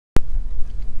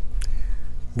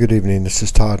Good evening, this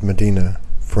is Todd Medina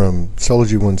from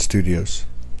SoulogyOneStudios.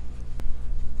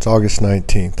 It's August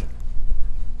 19th,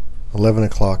 11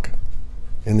 o'clock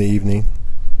in the evening,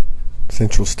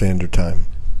 Central Standard Time,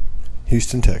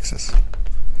 Houston, Texas.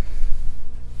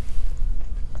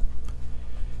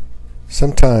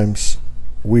 Sometimes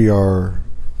we are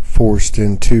forced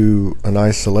into an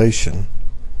isolation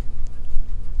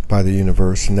by the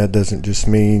universe, and that doesn't just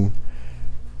mean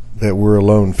that we're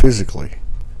alone physically,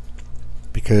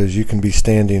 because you can be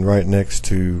standing right next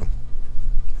to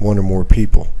one or more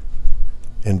people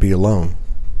and be alone.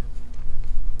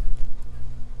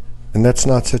 And that's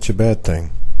not such a bad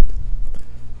thing,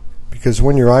 because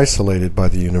when you're isolated by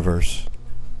the universe,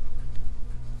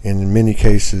 and in many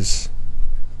cases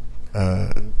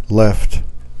left,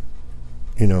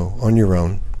 on your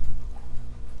own,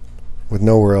 with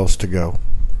nowhere else to go,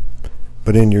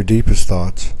 but in your deepest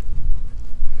thoughts,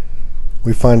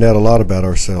 we find out a lot about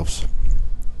ourselves.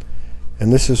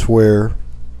 And this is where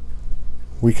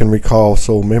we can recall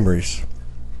soul memories.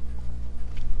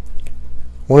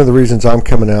 One of the reasons I'm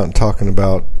coming out and talking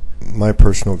about my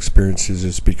personal experiences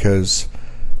is because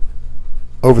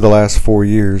over the last 4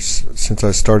 years since I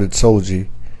started Soulogy,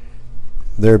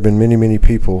 there have been many, many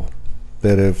people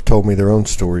that have told me their own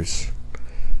stories.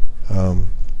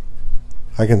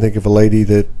 I can think of a lady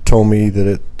that told me that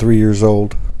at 3 years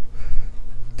old,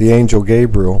 the angel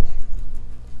Gabriel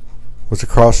was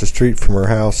across the street from her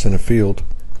house in a field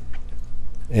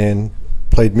and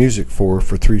played music for her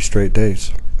for 3 straight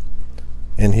days.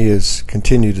 And he has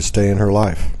continued to stay in her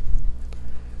life.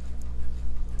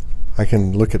 I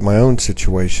can look at my own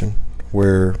situation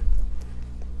where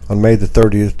on May the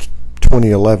 30th,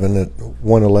 2011 at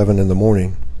 1:11 in the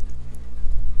morning,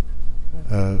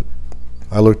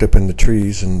 I looked up in the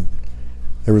trees and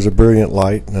there was a brilliant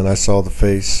light, and then I saw the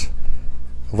face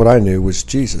of what I knew was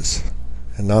Jesus.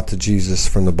 And not the Jesus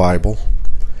from the Bible,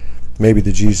 maybe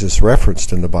the Jesus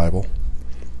referenced in the Bible,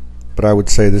 but I would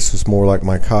say this was more like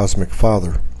my cosmic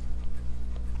father.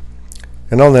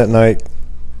 And on that night,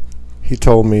 he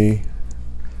told me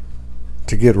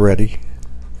to get ready,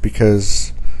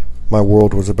 because my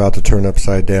world was about to turn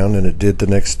upside down, and it did the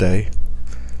next day.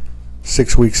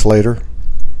 6 weeks later,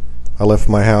 I left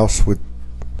my house with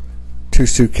 2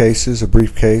 suitcases, a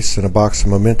briefcase, and a box of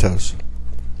mementos.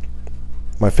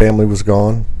 My family was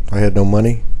gone. I had no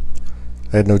money.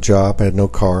 I had no job. I had no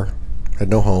car. I had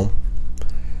no home.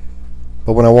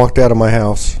 But when I walked out of my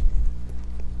house,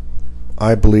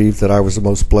 I believed that I was the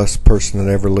most blessed person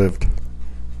that ever lived.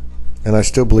 And I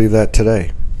still believe that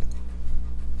today.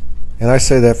 And I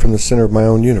say that from the center of my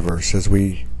own universe, as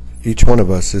each one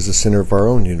of us is the center of our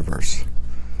own universe.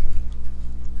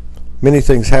 Many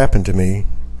things happened to me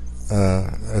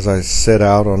as I set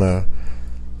out on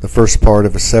the first part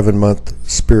of a 7-month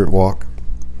spirit walk.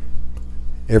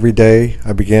 Every day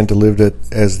I began to live it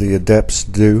as the adepts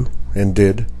do and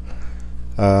did.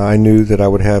 I knew that I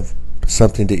would have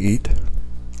something to eat.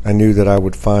 I knew that I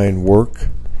would find work.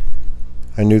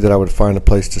 I knew that I would find a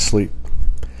place to sleep.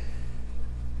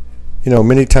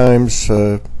 Many times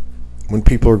when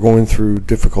people are going through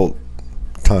difficult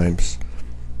times,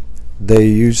 they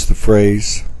use the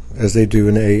phrase, as they do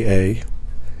in AA,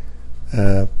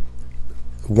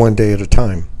 one day at a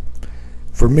time.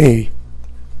 For me,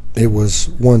 it was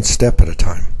one step at a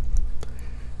time.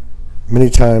 Many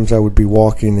times I would be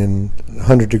walking in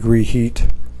 100-degree heat,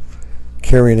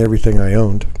 carrying everything I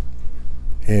owned,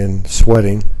 and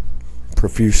sweating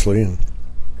profusely, and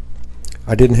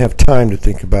I didn't have time to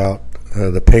think about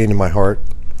the pain in my heart,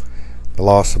 the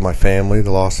loss of my family,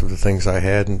 the loss of the things I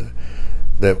had and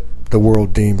that the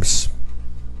world deems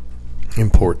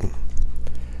important.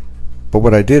 But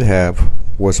what I did have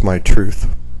was my truth,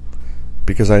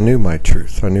 because I knew my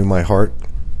truth. I knew my heart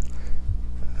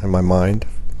and my mind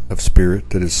of spirit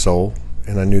that is soul,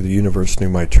 and I knew the universe knew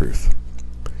my truth.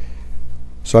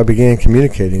 So I began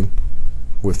communicating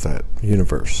with that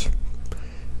universe,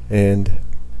 and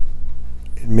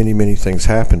many, many things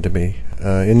happened to me.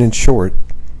 And in short,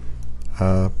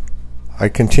 I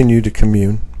continued to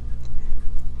commune,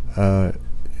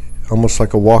 almost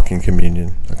like a walking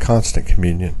communion, a constant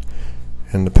communion.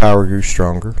 And the power grew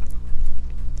stronger.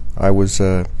 I was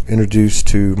introduced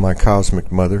to my cosmic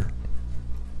mother.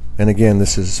 And again,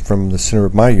 this is from the center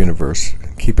of my universe.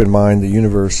 Keep in mind, the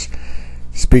universe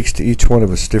speaks to each one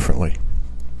of us differently,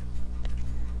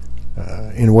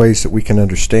 in ways that we can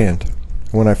understand.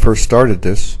 When I first started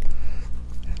this,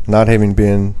 not having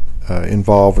been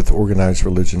involved with organized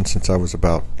religion since I was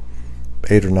about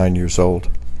 8 or 9 years old,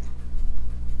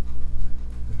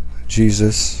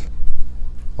 Jesus,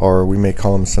 or we may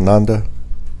call him Sananda,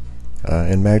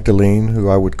 and Magdalene, who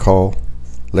I would call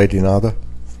Lady Nada,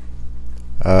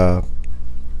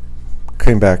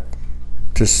 came back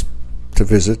to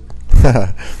visit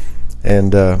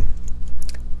and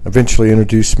eventually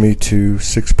introduced me to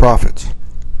 6 prophets: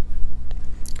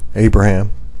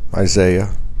 Abraham,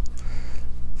 Isaiah,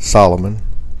 Solomon,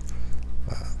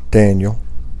 Daniel,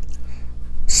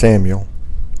 Samuel,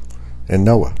 and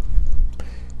Noah.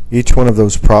 Each one of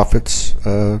those prophets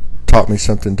taught me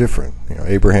something different.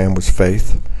 Abraham was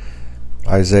faith.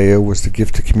 Isaiah was the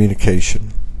gift of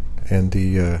communication and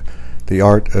the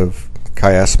art of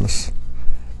chiasmus,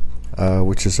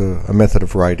 which is a method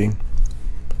of writing.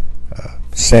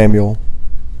 Samuel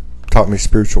taught me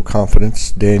spiritual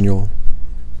confidence. Daniel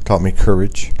taught me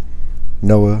courage.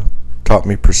 Noah taught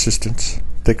me persistence,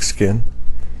 thick skin,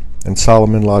 and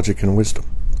Solomon logic and wisdom.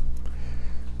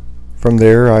 From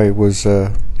there, I was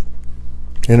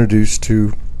introduced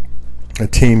to a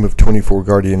team of 24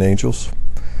 guardian angels,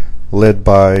 led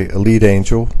by a lead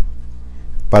angel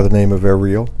by the name of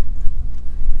Ariel.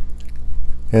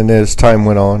 And as time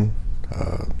went on,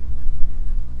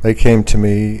 they came to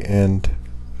me and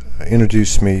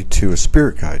introduced me to a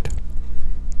spirit guide,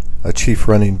 a chief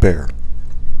running bear,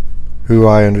 who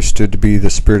I understood to be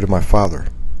the spirit of my father.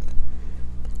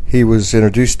 He was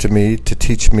introduced to me to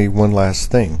teach me one last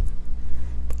thing,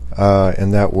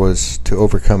 and that was to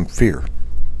overcome fear.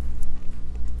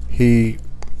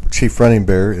 Chief Running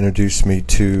Bear, introduced me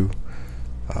to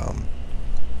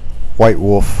White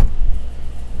Wolf,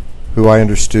 who I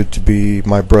understood to be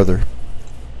my brother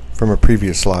from a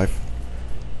previous life,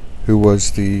 who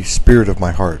was the spirit of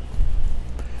my heart,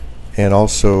 and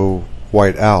also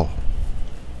White Owl,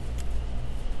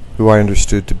 who I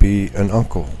understood to be an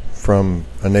uncle from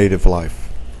a native life,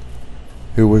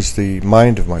 who was the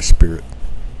mind of my spirit.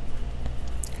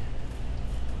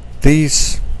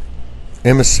 These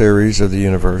emissaries of the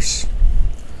universe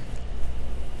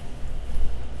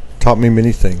taught me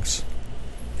many things,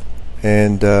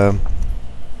 and I'm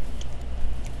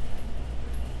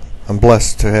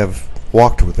blessed to have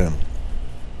walked with them.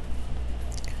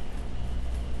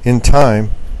 In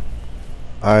time,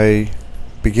 I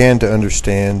began to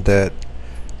understand that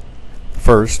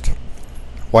first,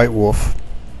 White Wolf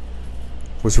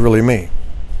was really me.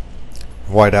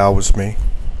 White Owl was me.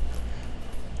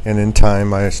 And in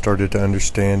time, I started to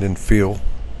understand and feel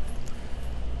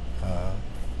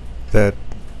that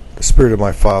the spirit of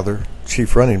my father,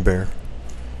 Chief Running Bear,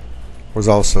 was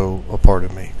also a part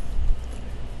of me,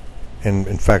 and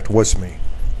in fact was me.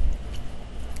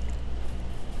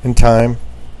 In time,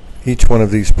 each one of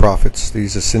these prophets,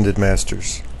 these ascended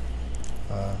masters,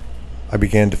 I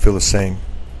began to feel the same,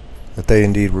 that they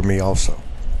indeed were me also,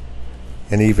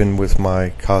 and even with my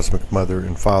cosmic mother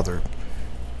and father.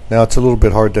 Now, it's a little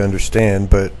bit hard to understand,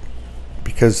 but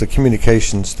because the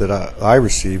communications that I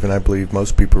receive, and I believe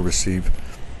most people receive,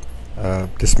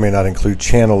 this may not include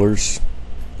channelers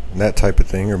and that type of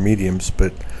thing, or mediums,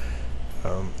 but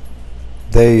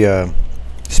they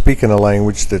speak in a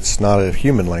language that's not a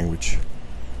human language.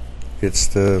 It's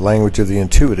the language of the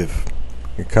intuitive.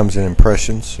 It comes in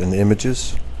impressions and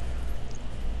images,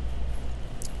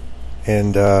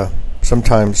 and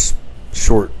sometimes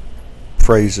short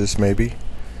phrases maybe,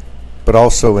 but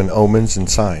also in omens and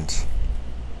signs.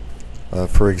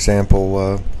 For example,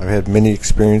 I've had many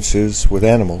experiences with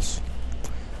animals,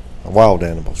 wild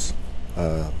animals,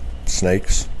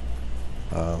 snakes,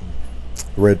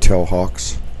 red-tailed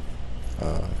hawks,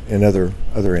 and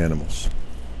other animals.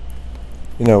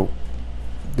 You know,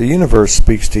 the universe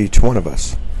speaks to each one of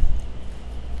us,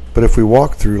 but if we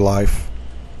walk through life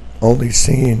only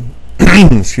seeing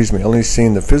only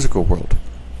seeing the physical world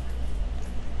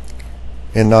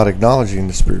and not acknowledging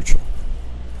the spiritual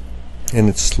and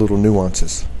its little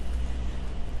nuances,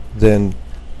 then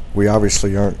we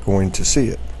obviously aren't going to see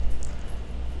it.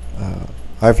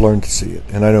 I've learned to see it,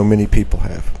 and I know many people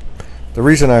have. The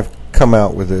reason I've come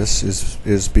out with this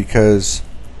is because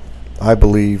I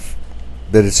believe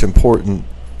that it's important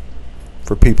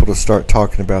for people to start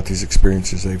talking about these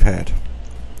experiences they've had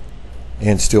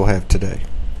and still have today.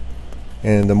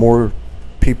 And the more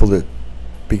people that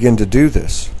begin to do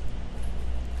this,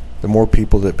 the more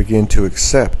people that begin to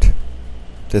accept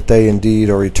that they indeed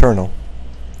are eternal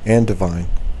and divine,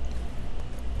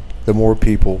 the more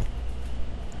people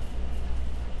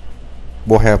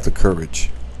will have the courage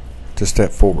to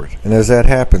step forward. And as that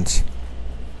happens,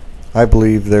 I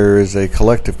believe there is a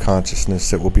collective consciousness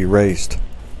that will be raised,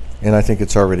 and I think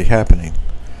it's already happening.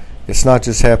 It's not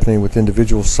just happening with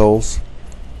individual souls,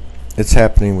 it's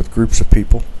happening with groups of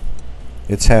people,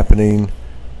 it's happening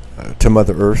to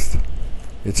Mother Earth,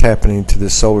 it's happening to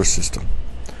this solar system.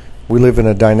 We live in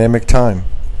a dynamic time.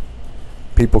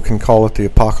 People can call it the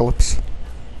apocalypse,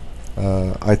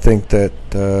 I think that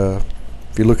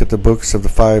if you look at the books of the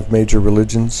 5 major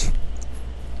religions,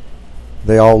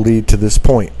 they all lead to this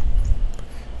point.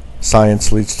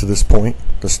 Science leads to this point.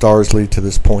 The stars lead to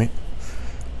this point.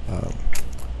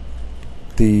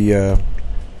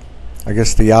 I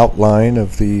guess the outline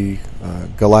of the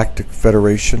Galactic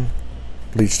Federation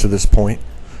leads to this point.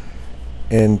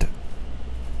 And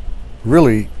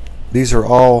really, these are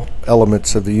all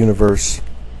elements of the universe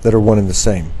that are one and the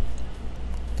same.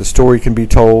 The story can be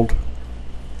told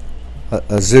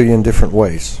a zillion different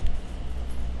ways,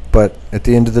 but at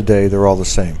the end of the day, they're all the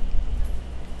same.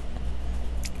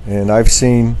 And I've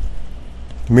seen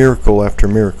miracle after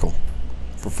miracle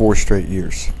for 4 straight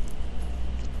years,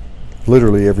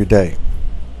 literally every day.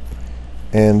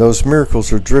 And those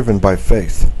miracles are driven by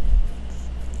faith.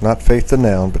 Not faith the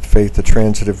noun, but faith the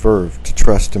transitive verb, to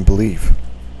trust and believe.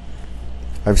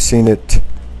 I've seen it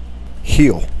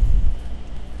heal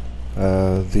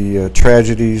the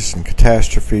tragedies and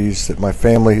catastrophes that my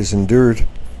family has endured.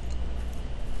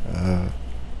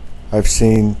 I've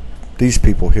seen these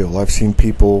people heal. I've seen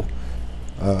people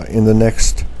in the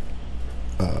next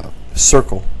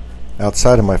circle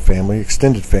outside of my family,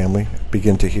 extended family,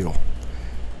 begin to heal.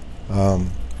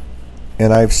 And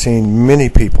I've seen many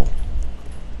people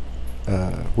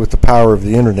with the power of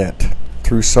the internet,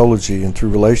 through Soulogy and through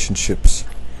relationships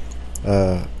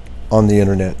on the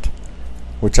internet,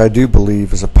 which I do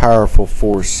believe is a powerful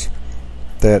force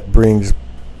that brings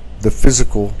the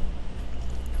physical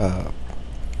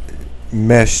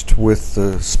meshed with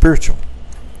the spiritual,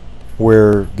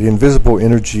 where the invisible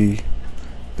energy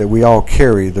that we all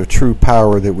carry, the true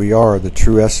power that we are, the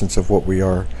true essence of what we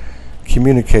are,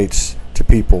 communicates to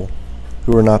people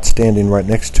who are not standing right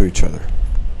next to each other.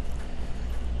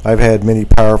 I've had many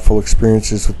powerful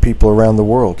experiences with people around the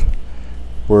world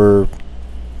where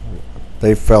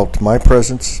they felt my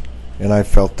presence and I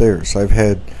felt theirs. I've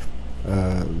had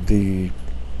the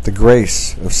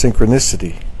grace of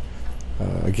synchronicity,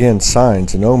 again,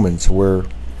 signs and omens, where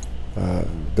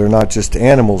they're not just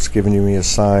animals giving me a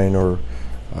sign or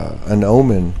an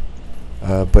omen,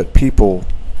 but people,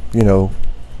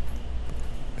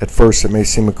 at first it may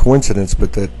seem a coincidence,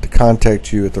 but that to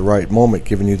contact you at the right moment,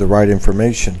 giving you the right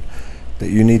information that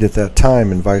you need at that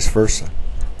time, and vice versa.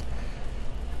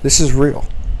 This is real.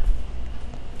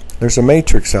 There's a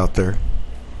matrix out there,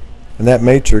 and that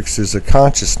matrix is a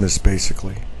consciousness,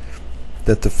 basically,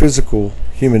 that the physical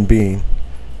human being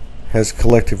has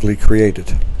collectively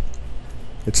created.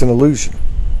 It's an illusion.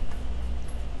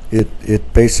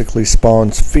 It basically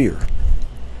spawns fear,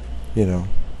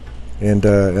 and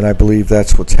I believe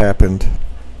that's what's happened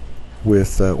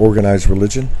with organized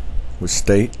religion, with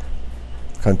state,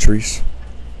 countries,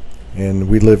 and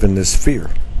we live in this fear.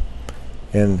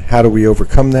 And how do we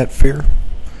overcome that fear?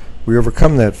 We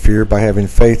overcome that fear by having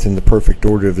faith in the perfect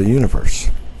order of the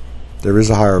universe. There is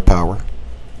a higher power.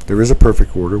 There is a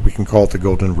perfect order. We can call it the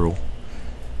golden rule.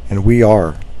 And we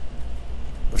are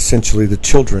essentially the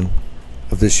children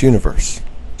of this universe.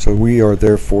 So we are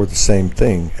therefore the same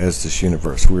thing as this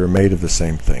universe. We are made of the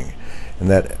same thing. And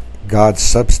that God's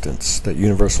substance, that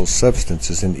universal substance,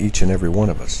 is in each and every one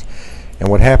of us. And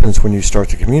what happens when you start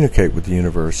to communicate with the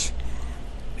universe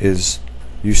is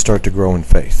you start to grow in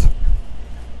faith.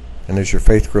 And as your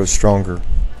faith grows stronger,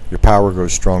 your power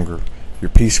grows stronger, your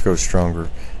peace grows stronger,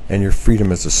 and your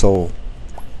freedom as a soul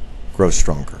grows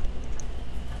stronger.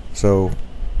 So,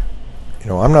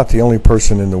 I'm not the only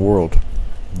person in the world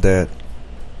that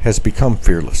has become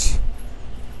fearless.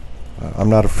 I'm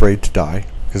not afraid to die,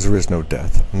 because there is no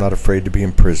death. I'm not afraid to be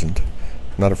imprisoned.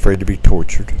 I'm not afraid to be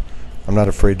tortured. I'm not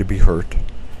afraid to be hurt.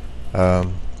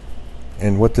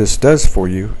 And what this does for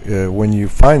you, when you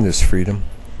find this freedom,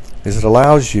 is it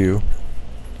allows you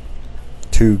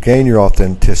to gain your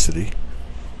authenticity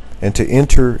and to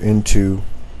enter into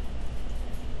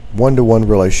one-to-one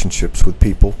relationships with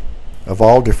people of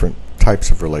all different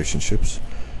types of relationships,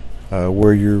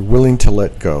 where you're willing to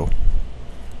let go.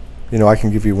 I can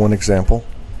give you one example.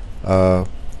 I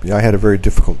had a very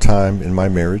difficult time in my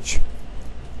marriage.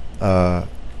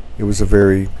 It was a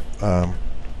very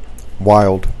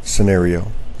wild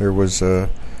scenario. There was a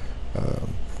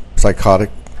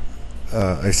psychotic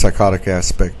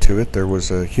aspect to it. There was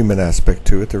a human aspect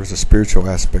to it. There was a spiritual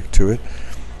aspect to it.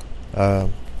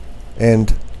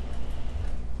 And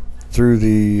through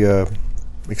the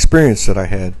experience that I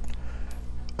had,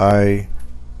 I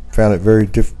found it very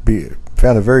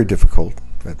difficult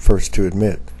at first to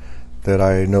admit that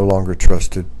I no longer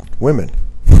trusted women.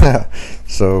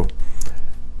 So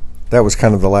that was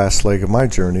kind of the last leg of my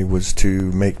journey, was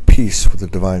to make peace with the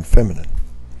divine feminine.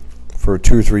 For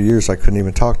 2 or 3 years, I couldn't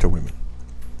even talk to women.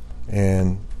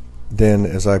 And then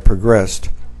as I progressed,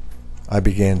 I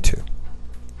began to.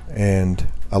 And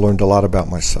I learned a lot about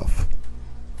myself.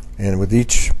 And with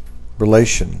each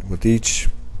relation, with each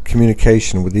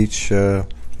communication, with each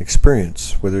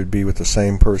experience, whether it be with the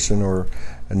same person or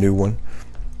a new one,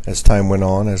 as time went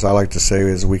on, as I like to say,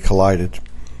 as we collided,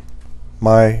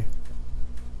 my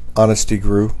honesty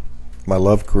grew, my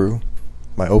love grew,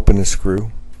 my openness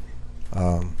grew,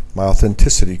 my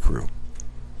authenticity grew.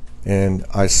 And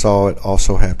I saw it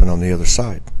also happen on the other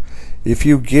side. If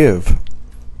you give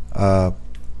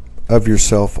of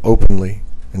yourself openly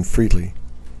and freely,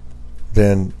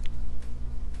 then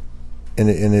and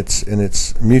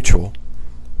it's mutual,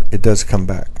 it does come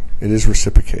back. It is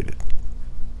reciprocated.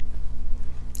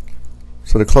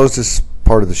 So to close this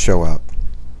part of the show out,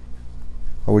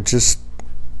 I would just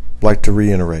like to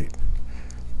reiterate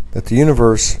that the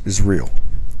universe is real.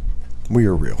 We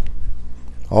are real.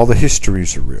 All the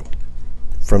histories are real.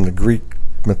 From the Greek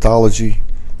mythology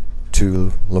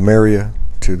to Lemuria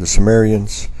to the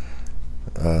Sumerians,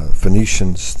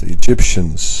 Phoenicians, the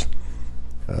Egyptians,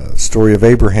 story of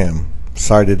Abraham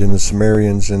cited in the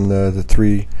Sumerians and the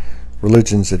three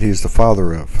religions that he is the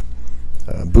father of,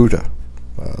 Buddha,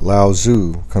 Lao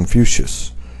Tzu,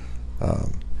 Confucius.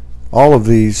 All of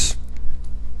these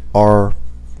are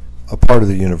a part of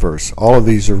the universe. All of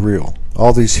these are real.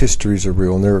 All these histories are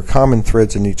real, and there are common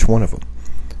threads in each one of them.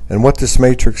 And what this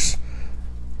matrix,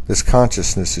 this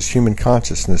consciousness, this human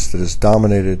consciousness that has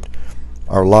dominated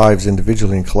our lives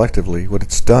individually and collectively, what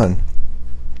it's done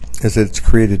is that it's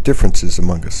created differences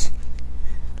among us.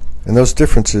 And those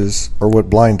differences are what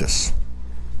blind us.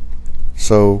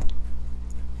 So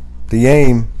the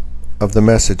aim of the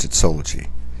message at Soulogy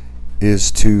is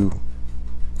to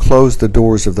close the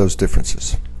doors of those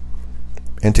differences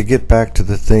and to get back to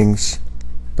the things,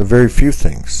 the very few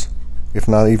things, if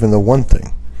not even the one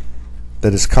thing,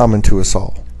 that is common to us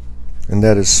all, and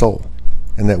that is soul,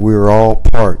 and that we are all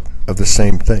part of the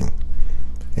same thing.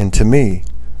 And to me,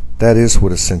 that is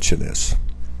what ascension is.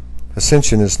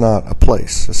 Ascension is not a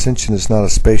place. Ascension is not a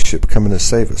spaceship coming to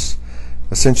save us.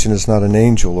 Ascension is not an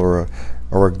angel or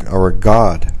a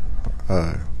god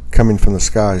coming from the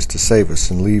skies to save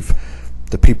us and leave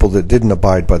the people that didn't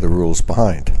abide by the rules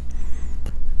behind.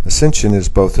 Ascension is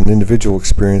both an individual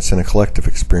experience and a collective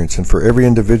experience, and for every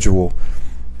individual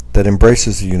that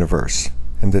embraces the universe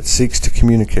and that seeks to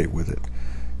communicate with it,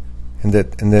 and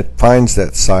that finds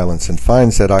that silence and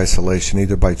finds that isolation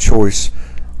either by choice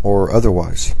or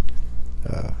otherwise,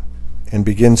 and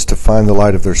begins to find the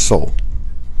light of their soul,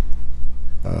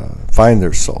 find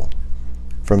their soul.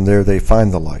 From there they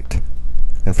find the light,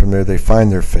 and from there they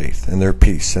find their faith and their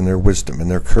peace and their wisdom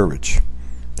and their courage.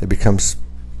 They become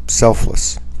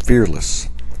selfless, fearless,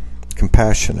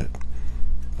 compassionate,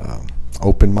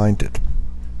 open-minded.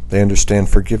 They understand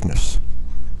forgiveness.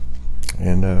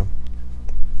 And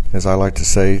as I like to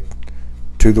say,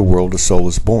 to the world a soul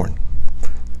is born.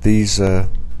 These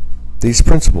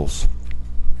principles,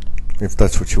 if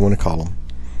that's what you want to call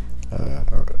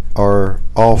them, are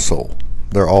all soul.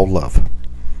 They're all love.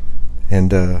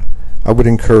 And I would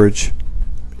encourage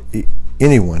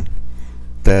anyone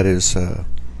that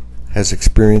has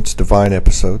experienced divine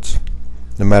episodes,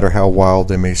 no matter how wild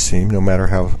they may seem, no matter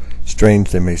how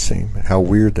strange they may seem, how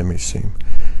weird they may seem,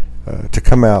 to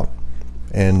come out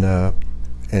and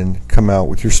come out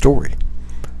with your story.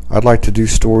 I'd like to do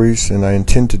stories, and I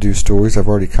intend to do stories. I've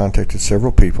already contacted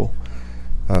several people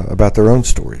about their own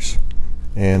stories,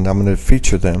 and I'm going to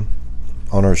feature them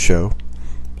on our show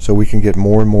so we can get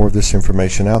more and more of this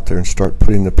information out there and start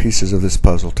putting the pieces of this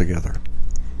puzzle together.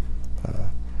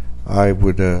 I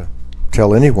would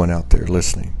tell anyone out there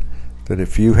listening that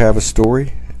if you have a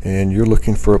story and you're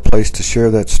looking for a place to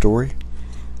share that story,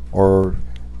 or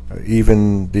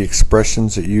even the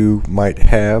expressions that you might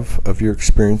have of your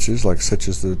experiences, like such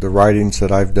as the writings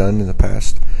that I've done in the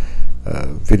past,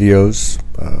 videos,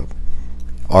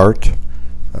 art,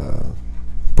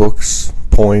 books,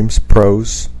 poems,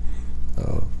 prose,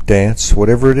 dance,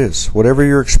 whatever it is, whatever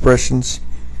your expressions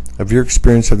of your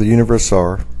experience of the universe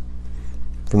are,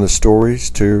 from the stories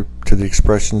to the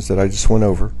expressions that I just went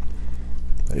over.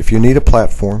 If you need a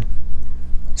platform,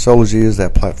 Soulogy is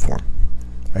that platform.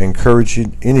 I encourage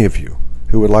you, any of you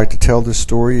who would like to tell this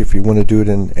story, if you want to do it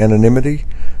in anonymity,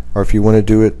 or if you want to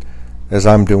do it as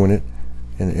I'm doing it,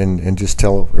 and just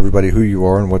tell everybody who you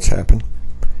are and what's happened.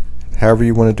 However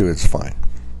you want to do it, it's fine.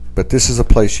 But this is a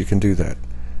place you can do that.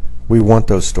 We want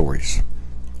those stories.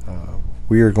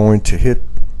 We are going to hit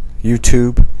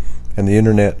YouTube and the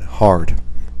internet hard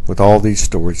with all these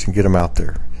stories and get them out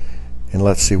there. And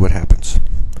let's see what happens.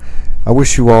 I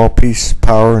wish you all peace,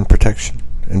 power, and protection,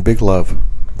 and big love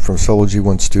from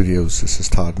SoulogyOneStudios, this is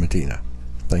Todd Medina.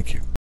 Thank you.